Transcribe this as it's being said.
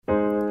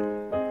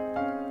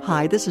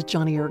Hi, this is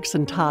Johnny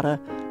Erickson Tata,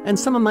 and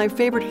some of my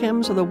favorite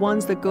hymns are the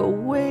ones that go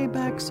way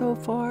back so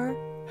far.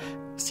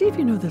 See if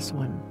you know this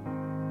one.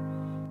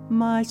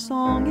 My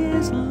song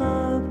is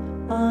love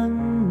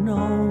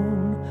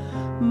unknown,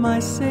 my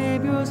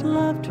Savior's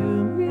love to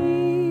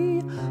me,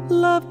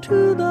 love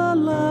to the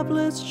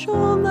loveless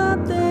shown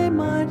that they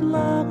might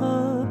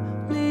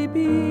lovely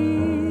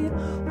be.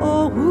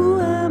 Oh, who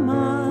am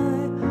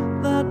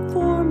I that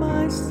for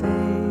my sake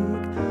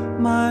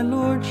my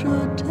Lord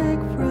should take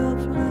frail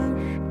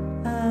flesh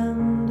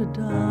and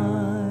die?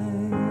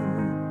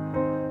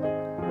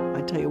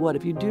 I tell you what,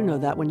 if you do know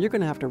that one, you're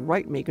going to have to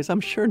write me, because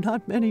I'm sure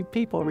not many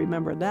people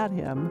remember that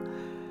hymn.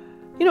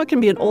 You know, it can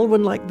be an old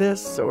one like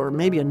this, or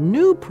maybe a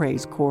new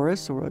praise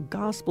chorus, or a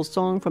gospel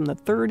song from the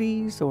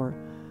 30s, or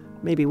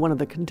maybe one of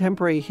the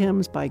contemporary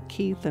hymns by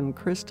Keith and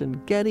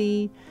Kristen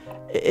Getty.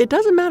 It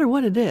doesn't matter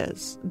what it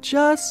is,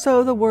 just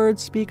so the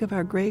words speak of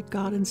our great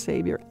God and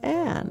Savior,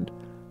 and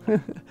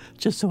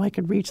just so I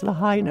can reach the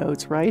high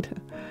notes, right?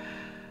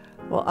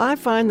 Well, I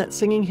find that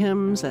singing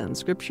hymns and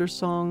scripture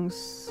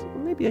songs,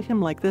 maybe a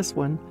hymn like this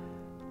one,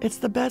 it's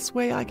the best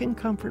way I can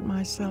comfort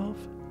myself.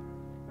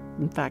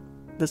 In fact,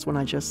 this one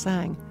I just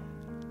sang,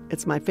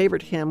 it's my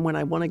favorite hymn when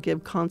I want to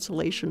give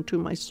consolation to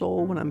my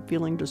soul when I'm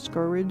feeling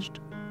discouraged.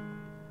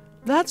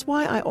 That's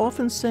why I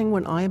often sing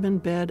when I am in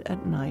bed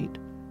at night.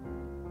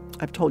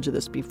 I've told you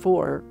this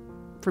before.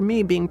 For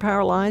me, being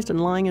paralyzed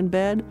and lying in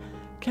bed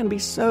can be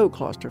so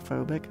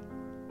claustrophobic.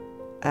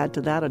 Add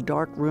to that a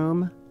dark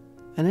room,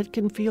 and it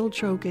can feel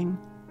choking.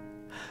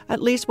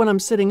 At least when I'm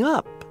sitting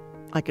up,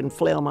 I can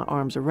flail my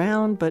arms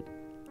around, but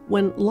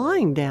when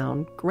lying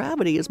down,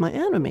 gravity is my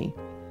enemy.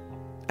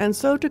 And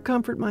so to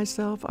comfort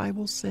myself, I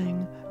will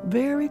sing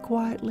very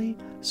quietly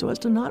so as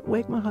to not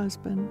wake my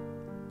husband.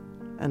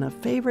 And a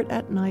favorite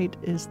at night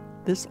is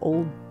this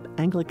old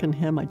Anglican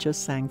hymn I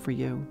just sang for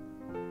you.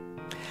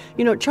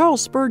 You know,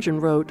 Charles Spurgeon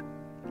wrote,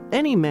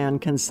 "Any man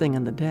can sing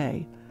in the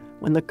day.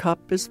 When the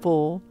cup is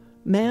full,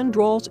 man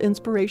draws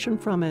inspiration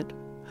from it.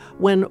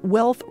 When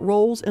wealth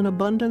rolls in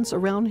abundance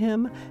around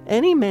him,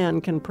 any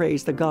man can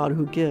praise the God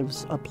who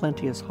gives a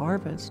plenteous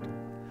harvest.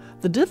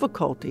 The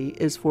difficulty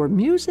is for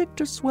music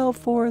to swell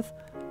forth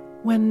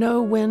when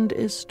no wind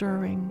is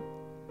stirring.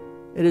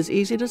 It is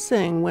easy to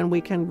sing when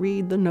we can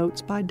read the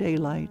notes by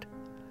daylight.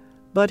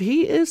 But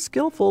he is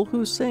skillful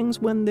who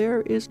sings when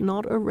there is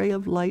not a ray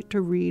of light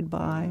to read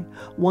by,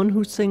 one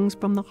who sings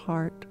from the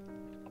heart.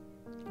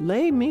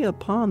 Lay me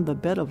upon the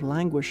bed of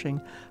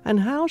languishing, and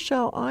how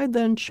shall I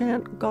then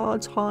chant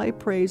God's high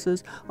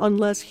praises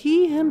unless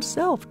he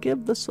himself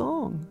give the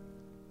song?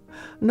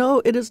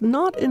 No, it is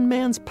not in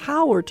man's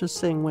power to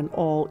sing when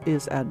all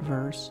is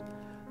adverse,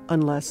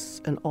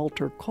 unless an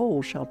altar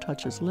coal shall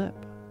touch his lip.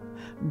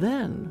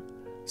 Then,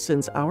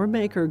 since our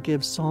Maker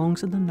gives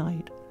songs in the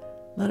night,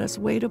 let us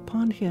wait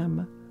upon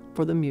him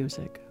for the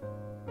music."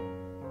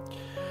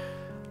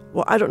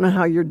 Well, I don't know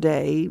how your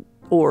day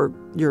or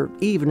your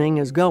evening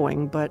is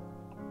going, but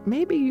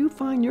maybe you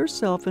find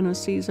yourself in a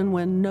season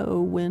when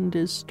no wind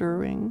is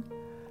stirring,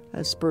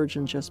 as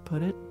Spurgeon just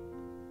put it.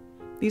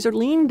 These are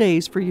lean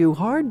days for you,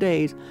 hard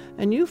days,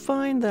 and you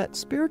find that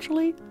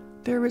spiritually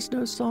there is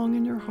no song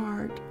in your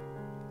heart.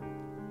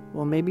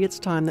 Well, maybe it's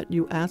time that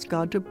you ask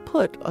God to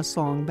put a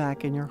song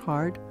back in your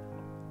heart.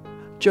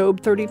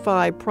 Job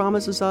 35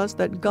 promises us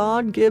that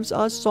God gives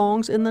us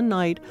songs in the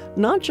night,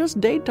 not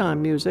just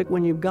daytime music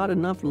when you've got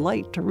enough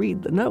light to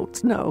read the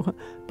notes, no,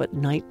 but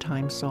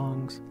nighttime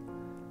songs.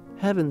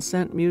 Heaven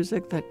sent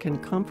music that can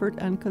comfort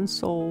and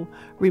console,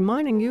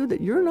 reminding you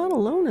that you're not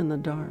alone in the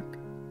dark.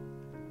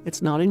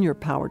 It's not in your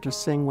power to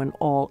sing when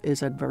all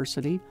is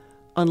adversity,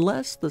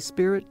 unless the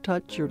Spirit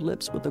touch your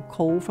lips with a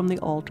coal from the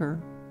altar.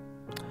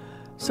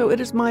 So it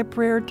is my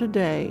prayer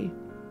today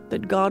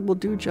that God will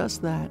do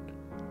just that.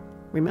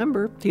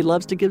 Remember, he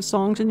loves to give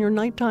songs in your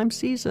nighttime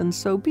season,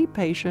 so be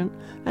patient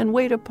and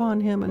wait upon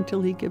him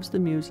until he gives the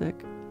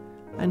music.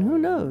 And who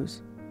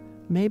knows,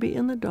 maybe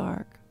in the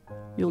dark,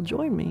 you'll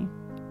join me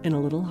in a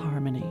little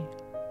harmony.